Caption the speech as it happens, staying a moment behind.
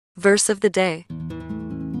Verse of the day,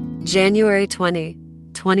 January 20,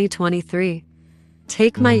 2023.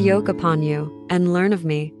 Take my yoke upon you, and learn of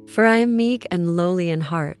me, for I am meek and lowly in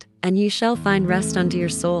heart, and ye shall find rest unto your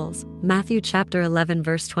souls. Matthew chapter 11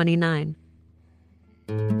 verse 29.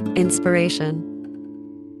 Inspiration.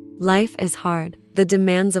 Life is hard. The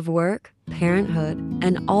demands of work, parenthood,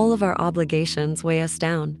 and all of our obligations weigh us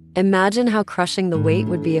down. Imagine how crushing the weight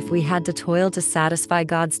would be if we had to toil to satisfy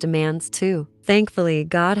God's demands too. Thankfully,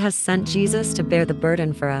 God has sent Jesus to bear the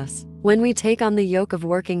burden for us. When we take on the yoke of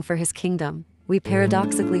working for His kingdom, we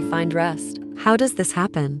paradoxically find rest. How does this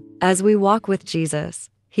happen? As we walk with Jesus,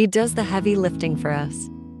 He does the heavy lifting for us.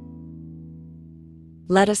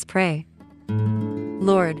 Let us pray.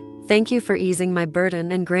 Lord, thank you for easing my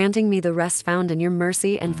burden and granting me the rest found in your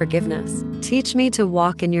mercy and forgiveness. Teach me to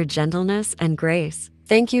walk in your gentleness and grace.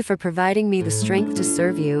 Thank you for providing me the strength to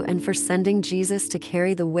serve you and for sending Jesus to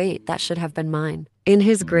carry the weight that should have been mine. In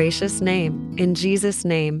His gracious name, in Jesus'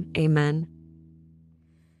 name, amen.